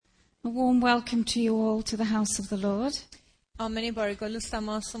A warm welcome to you all to the house of the Lord. I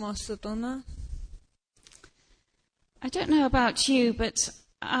don't know about you, but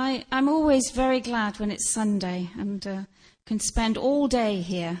I'm always very glad when it's Sunday and can spend all day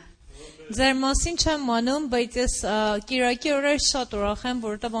here. I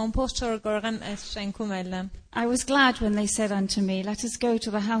was glad when they said unto me, let us go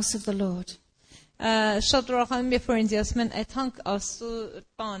to the house of the Lord. I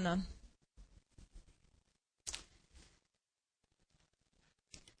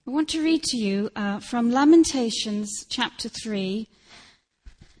want to read to you from Lamentations chapter 3.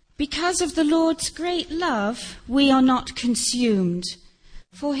 Because of the Lord's great love, we are not consumed,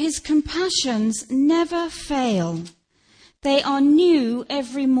 for his compassions never fail. They are new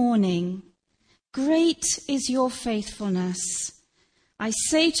every morning. Great is your faithfulness. I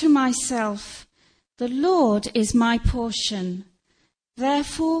say to myself, the Lord is my portion.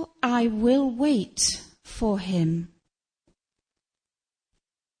 Therefore I will wait for him.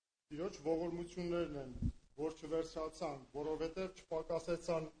 Իրոջ ողորմություններն են, որ չվերցացան, որովհետև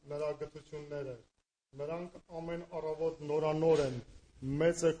չպակասեցան նրա գթությունները։ Նրանք ամեն առավոտ նորանոր են,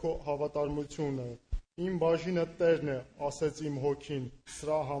 մեծ է քո հավատարմությունը։ Իմ բաժինը Տերն է, ասեց իմ հոգին,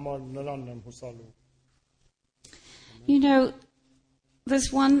 սրա համար նրանն եմ հուսալու։ You know,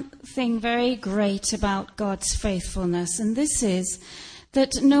 there's one thing very great about God's faithfulness, and this is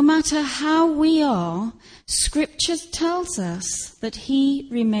that no matter how we are, Scripture tells us that he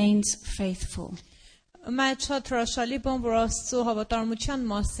remains faithful.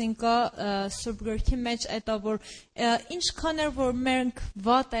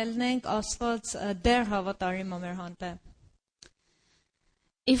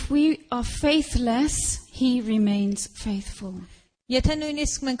 If we are faithless, he remains faithful.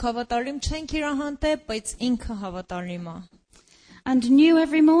 And new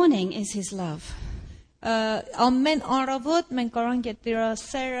every morning is his love.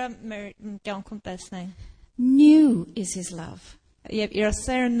 New is his love.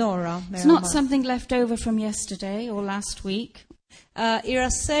 It's not something left over from yesterday or last week.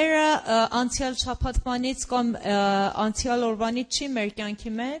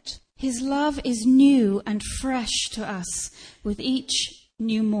 His love is new and fresh to us with each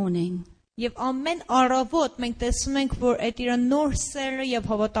new morning. Եվ ամեն առավոտ մենք տեսնում ենք, որ այդ իր նոր սերը եւ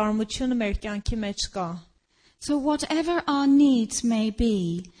հավատարմությունը մեր կյանքի մեջ կա. So whatever our needs may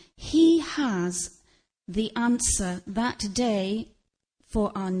be, he has the answer that day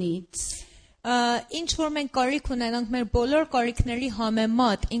for our needs. Ինչ որ մենք կարիք ունենանք մեր բոլոր կարիքների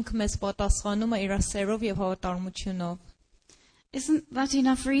համեմատ, ինքը մեզ պատասխանում է իր սերով եւ հավատարմությունով. Isn't that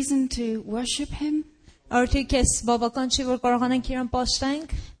enough reason to worship him?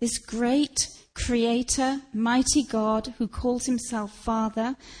 This great creator, mighty God who calls himself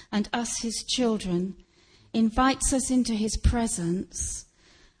Father and us his children, invites us into his presence.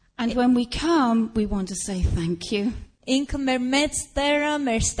 And when we come, we want to say thank you.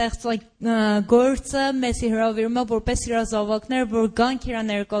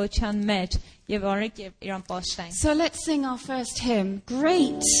 So let's sing our first hymn.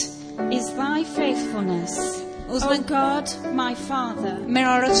 Great is thy faithfulness, O God, my Father.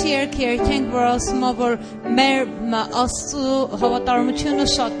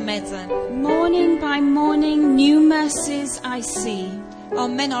 Morning by morning, new mercies I see.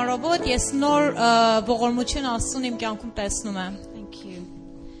 Thank you.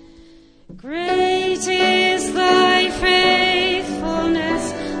 Great is thy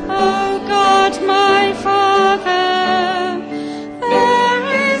faithfulness, O God, my Father. There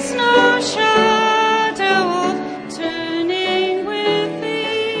is no shadow of turning with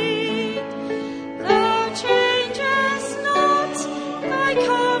thee. Thou changest not, thy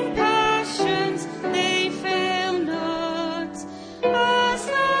compassions, they fail not. As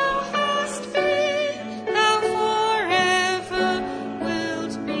thou hast been, thou forever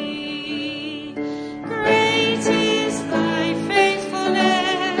wilt be. Great is thy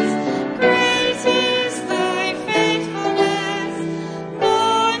faithfulness.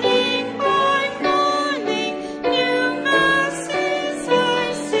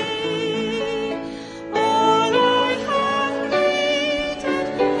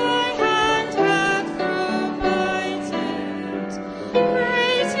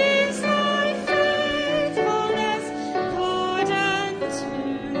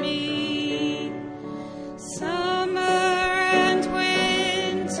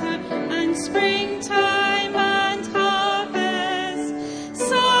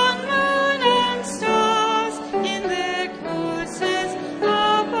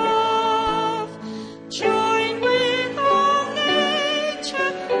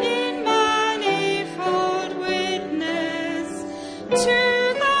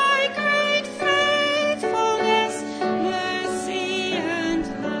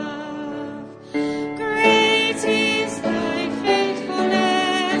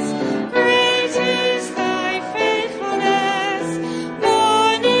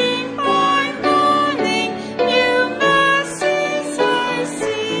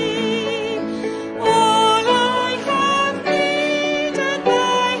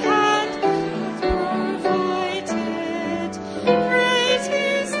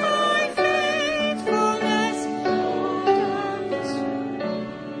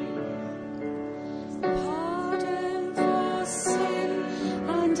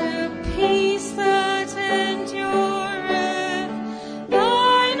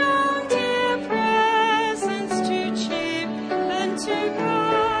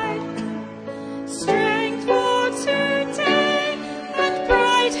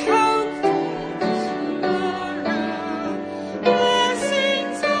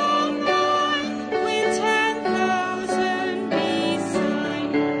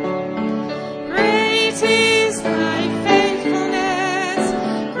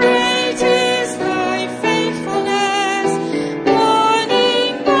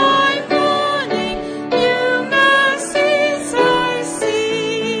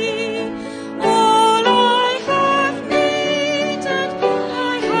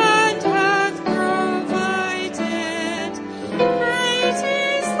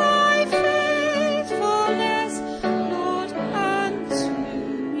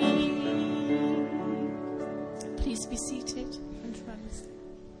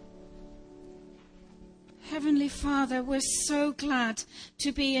 Heavenly Father, we're so glad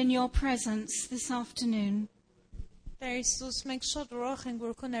to be in your presence this afternoon. Տեր Հիսուս, մենք շատ ուրախ ենք,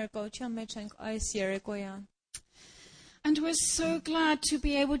 որ քո ներկայության մեջ ենք այս երեկոյան։ And we're so glad to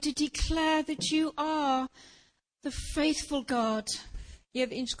be able to declare that you are the faithful God.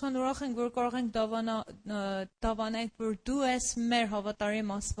 Եվ ինչքան ուրախ ենք, որ կարող ենք դավանենք, որ դու ես մեր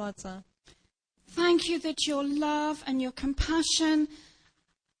հավատարիմ Աստվածը։ Thank you that your love and your compassion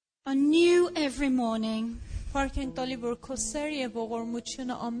are new every morning. Փառք ենք տալի, որ քո սերը եւ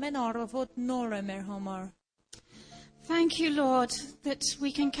ողորմությունը ամեն առավոտ նոր է մեր համար։ Thank you, Lord, that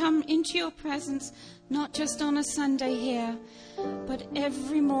we can come into your presence not just on a Sunday here, but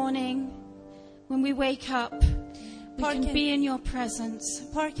every morning when we wake up, we can be in your presence.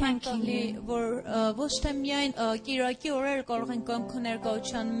 Փառք տալի, որ ոչ թե միայն Կիրակի օրերը կարող ենք գալ քո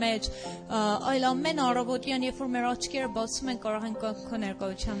ներկայության մեջ, այլ ամեն առավոտյան, երբ որ մեր աչքերը բացում են, կարող ենք գալ քո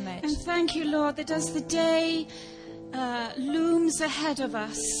ներկայության մեջ։ And thank you, Lord, that as the day looms ahead of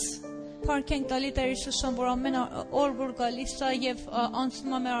us, Փառք ենք տալի Տեր Հիսուսին, որ ամեն օր որ գալիս է եւ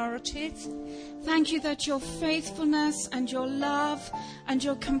անցնում է մեր առաջից։ Thank you that your faithfulness and your love and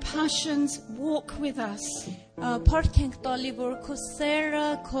your compassions walk with us. Փառք ենք տալի, որ քո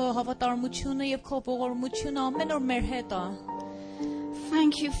սերը, քո հավատարմությունը եւ քո ողորմությունը ամեն օր մեր հետ է։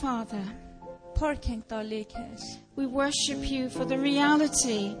 Thank you, Father. Փառք ենք տալի քեզ։ We worship you for the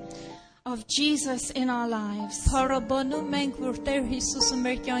reality of Jesus in our lives. Փառաբանում ենք, որ Տեր Հիսուսը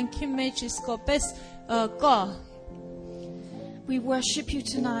մեր կյանքի մեջ իսկապես կա։ We worship you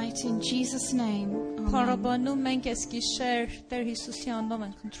tonight in Jesus' name. Amen. Փառաբանում ենք այս գիշեր Տեր Հիսուսի անունով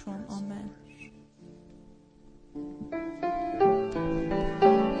ենք խնդրում։ Ամեն։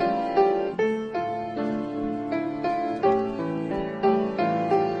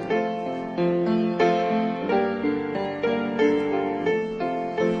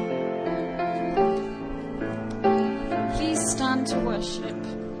 Please stand to worship.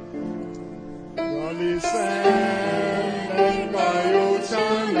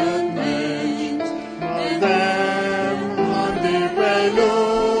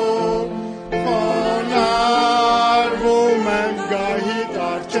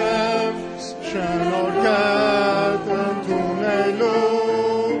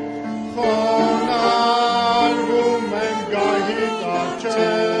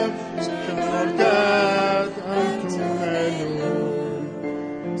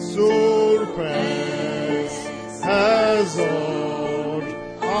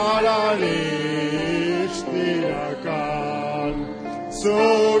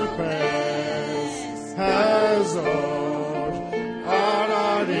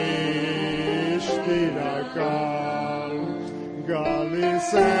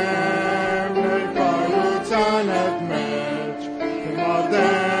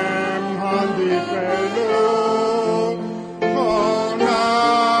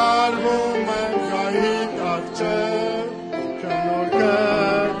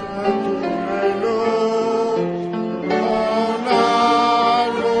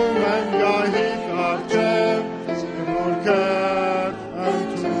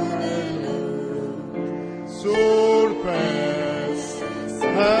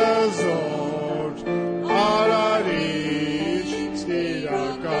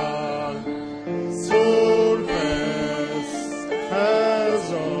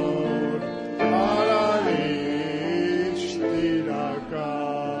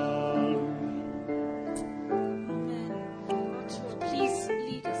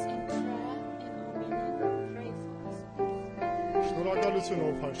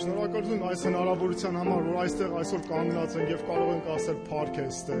 Շնորհակալություն այս հնարավորության համար, որ այստեղ այսօր կանգնած ենք եւ կարող ենք ասել փառք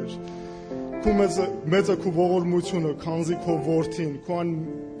ես Տեր։ Քո մեծը քո ողորմությունը, քանզի քո որդին, քո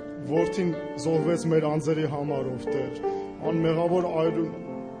որդին զոհվեց մեր անձերի համարով Տեր։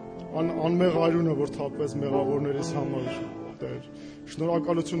 Անմեղ արյունը, որ թափվեց մեղավորներից համար Տեր։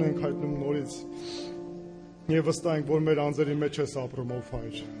 Շնորհակալություն ենք հայտնում նորից։ Եվ վստահ ենք, որ մեր անձերի մեջ ես ապրում ով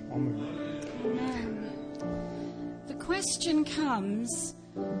Հայր։ Ամեն։ The question comes,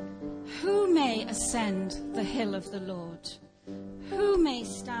 who may ascend the hill of the Lord? Who may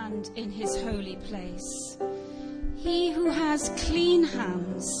stand in his holy place? He who has clean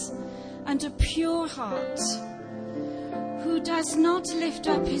hands and a pure heart, who does not lift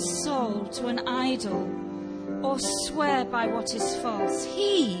up his soul to an idol or swear by what is false,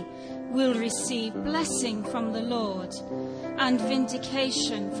 he will receive blessing from the Lord and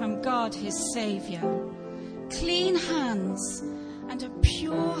vindication from God his Saviour. Clean hands and a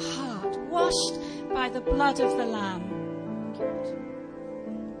pure heart, washed by the blood of the Lamb.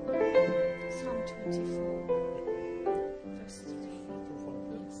 Psalm 24, verse 3.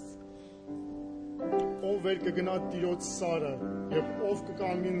 Ով վեր կգնա Տիրոջ սարը եւ ով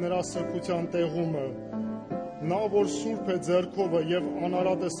կկանգնի նրա սրբության տեղումը նա որ սուրբ է ձեռքովը եւ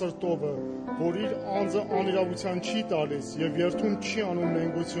անարատ է սրտովը որ իր անձը անիրավության չի տալիս եւ երթում չի անում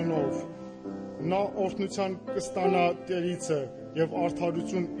նենգությունով նա օրհնության կստանա Տերիցը եւ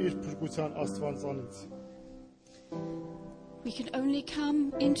արդարություն իր փրկության Աստվածանից We can only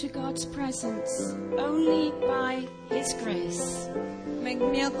come into God's presence only by His grace. Մենք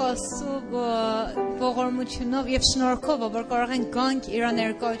միակ Աստծո ողորմությունով եւ շնորհքով որ կարող ենք գանք իր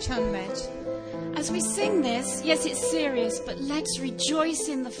ներկայության մեջ. As we sing this, yes, it's serious, but let's rejoice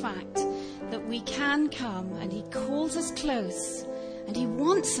in the fact that we can come and He calls us close and He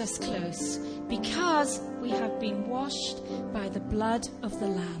wants us close because we have been washed by the blood of the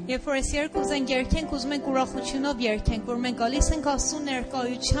Lamb. Երբ որ այս երկուս են երգենք, ուզում ենք ուրախությունով երգենք, որ մենք գալիս ենք Աստծո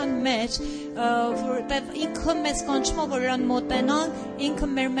ներկայության մեջ, որտեղ ինքը մեզ կանչում է, որ իրան մոտենանք,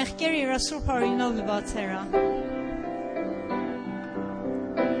 ինքը մեր մեղքերը իր սուրբ արյունով լվացել է.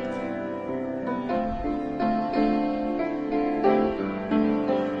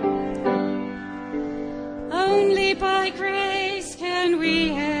 Only by grace can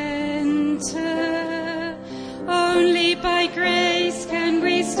we enter. Only by grace can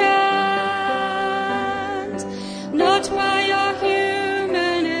we stand. Not by our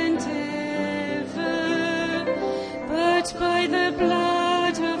human endeavor, but by the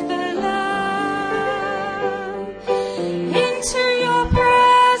blood of the Lamb. Into your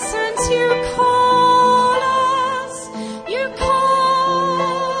presence you call us. You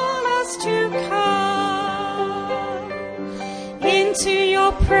call us to come. Into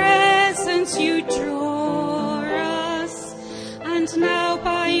your presence you draw us, and now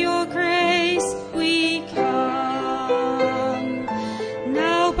by your grace we come.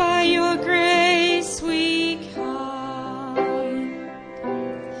 Now by your grace we come.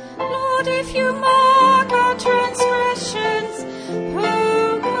 Lord, if you mark our transgressions,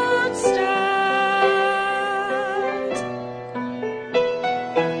 who could stand?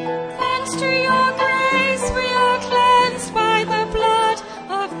 Thanks to your grace we are cleansed by the blood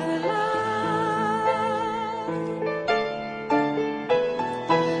of the Lamb.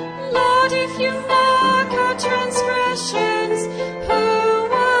 Lord, if you mark our transgressions, who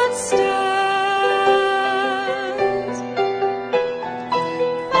would stand?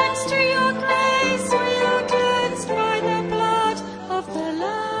 Thanks to your grace we are cleansed by the blood of the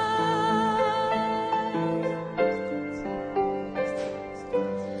Lamb.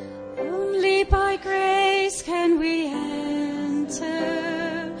 Only by grace can we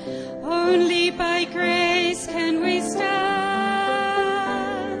enter. Only by grace can we stand.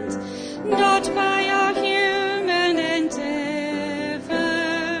 Not by our human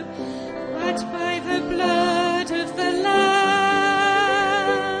endeavor, but by the blood of the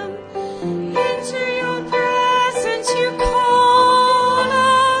Lamb. Into your presence you call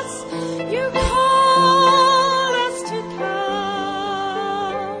us. You call us to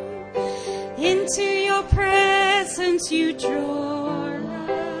come. Into your presence you draw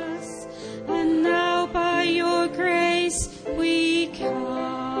us, and now by your grace we come.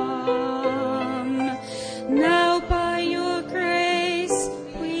 Now by your grace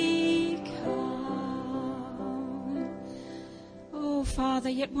we come. Oh Father,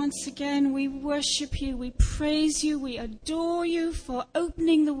 yet once again we worship you, we praise you, we adore you for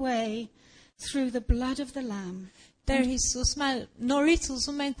opening the way through the blood of the Lamb. Տեր Հիսուս, մենք նորից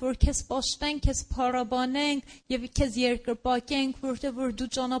ուզում ենք, որ քեզ պաշտենք, քեզ փառաբանենք եւ քեզ երկրպագենք, որտեղ որ դու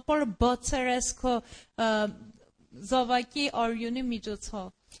ճանապարհը բացեր ես քո զավակի արյունի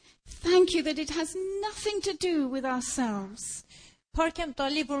միջոցով։ Thank you that it has nothing to do with ourselves. Փառք եմ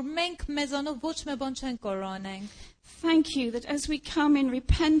տալի, որ մենք մեզանով ոչ մի բան չենք կարող անենք։ Thank you that as we come in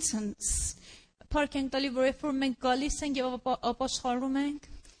repentance, Փառք ենք տալի, որ երբ որ մենք գալիս ենք եւ ապաշխարում ենք,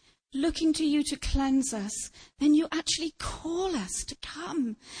 looking to you to cleanse us, then you actually call us to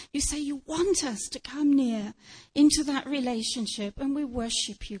come. You say you want us to come near into that relationship, and we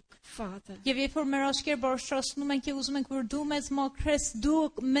worship you, Father. Եվ երբ որ մեր աչքերը բարձրացնում ենք եւ ուզում ենք, որ դու մեզ մաքրես, դու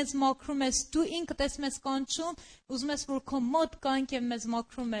մեզ մաքրում ես, դու ինքդ ես մեզ կանչում, ուզում ես, որ քո մոտ կանք եւ մեզ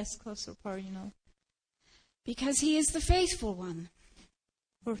մաքրում ես քո սուրբ արյունով, Because He is the faithful one.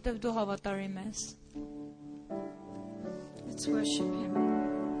 որտեղ դու հավատարիմ ես։ Let's worship Him.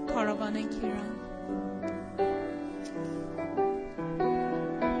 Փառաբանենք իրան։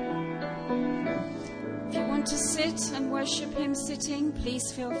 If you want to sit and worship Him sitting,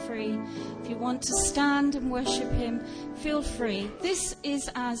 please feel free. If you want to stand and worship Him, feel free. This is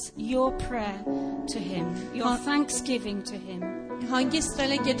as your prayer to Him, your thanksgiving to Him.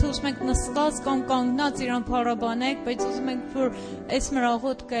 հանգիստրել եք, եթե ուզում եք նստած կամ կանգնած իրան փառաբանեք, բայց ուզում եք որ այս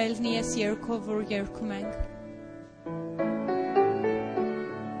մրաղոտ կելնի այս երգով, որ երգում ենք։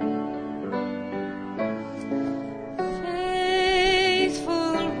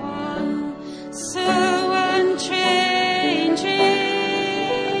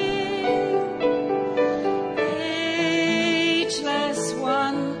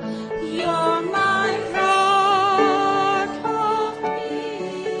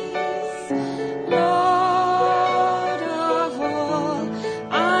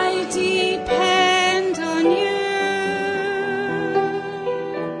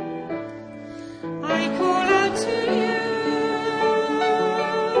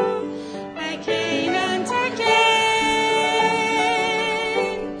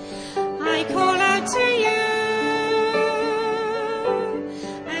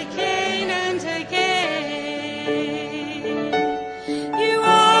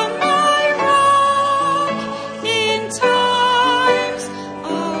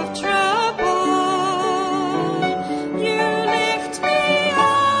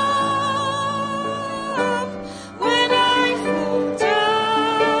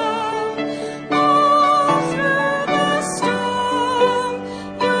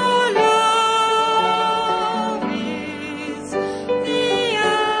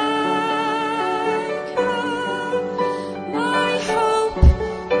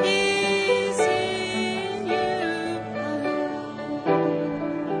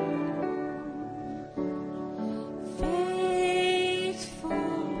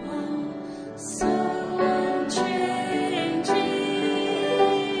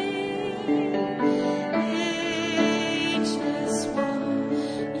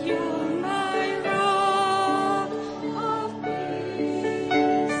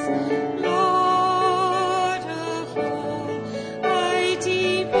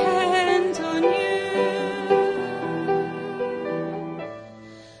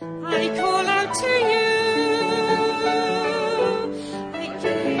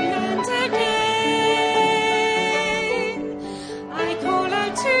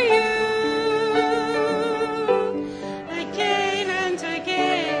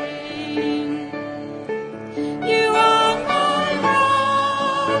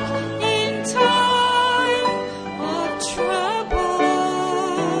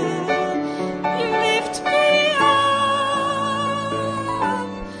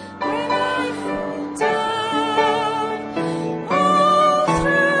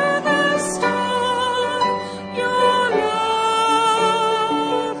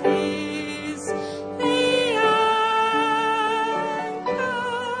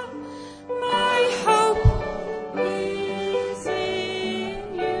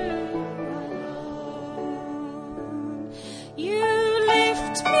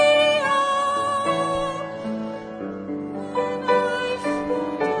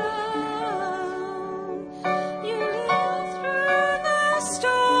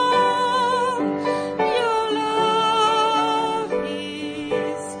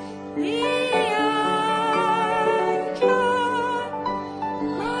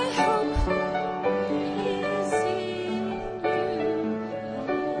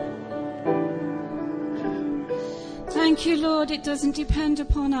 Thank you, Lord. It doesn't depend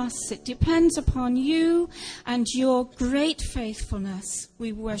upon us. It depends upon you and your great faithfulness.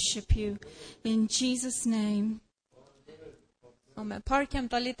 We worship you in Jesus' name. Amen. Parkem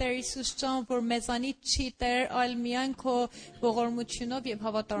տալի Տեր Հիսուս ջան, որ մեզանից չի Տեր, այլ միայն քո ողորմությունով եւ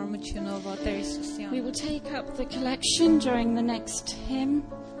հավատարմությունով, Տեր Հիսուսյան։ We will take up the collection during the next hymn,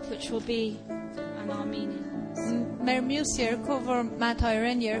 which will be an Armenian. Մեր մյուս երգով որ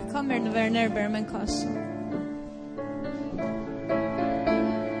մաթայերեն երգա, մեր նվերներ բերում ենք ասում։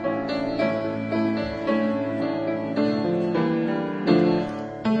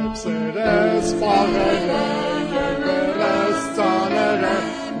 Սերես պաղերը երես ծաները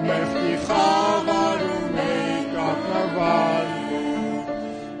մեղքի խավարում ենք ապնավար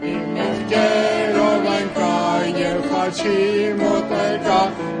Իմ մեղքերով ընկա և խաչի մոտ եկա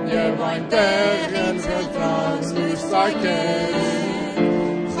և այնտեղ ինձ գտած լույս ծագեց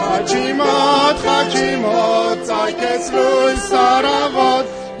Խաչի մոտ ծագեց լույս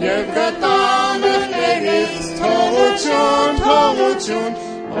արավոտ և գտա մեղքերից թողություն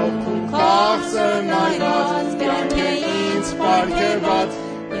Ով քաղցր նայված, կյանք է ինձ պարգևած,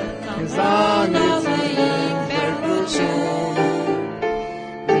 քեզանից իմ բերկություն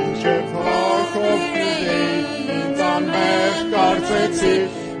Մինչև հոգով կրի, ինձ անմեղ կարծեցի,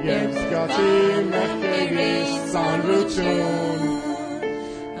 և զգացի մեղքերիս ծանրություն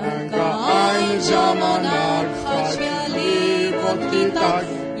ընկա այն ժամանակ խաչյալի ոտքի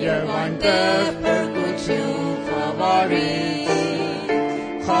տակ եւ այնտեղ փրկություն խավարից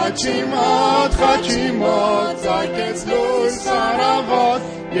Խաչի մոտ ծագեց լույս արավոտ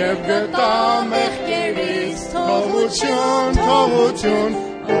եւ գտա մեղքերից թողություն օգու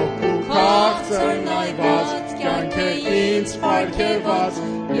քաղցր նայված կյանքը ինձ պարգևած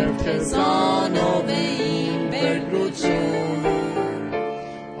եւ քեզանով է իմ բերգություն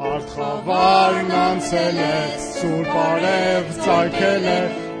Արթխավարն անցել է սուրբ արև ծագել է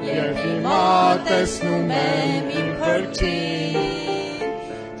եւ հիմա տեսնում եմ իմ փրկին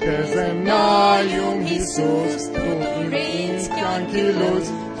Քեզ եմ նայում Հիսուս դու ինձ կյանքի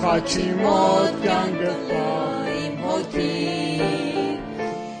լույս խաչի մոտ կյանք գտա իմ հոգին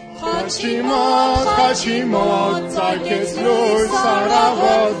Խաչի մոտ ծագեց լույս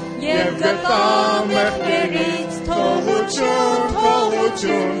արավոտ եւ գտա մեղքերից թողություն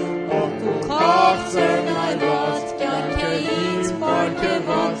օգու քաղցր նայված կյանքը ինձ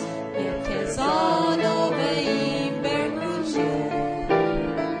պարգևած եւ քեզանով է իմ բերգություն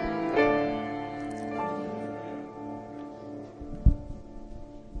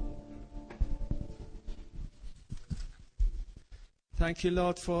Thank you,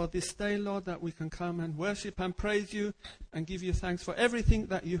 Lord, for this day, Lord, that we can come and worship and praise you and give you thanks for everything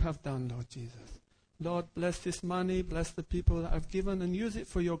that you have done, Lord Jesus. Lord, bless this money, bless the people that have given, and use it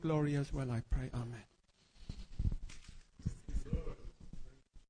for your glory as well, I pray. Amen.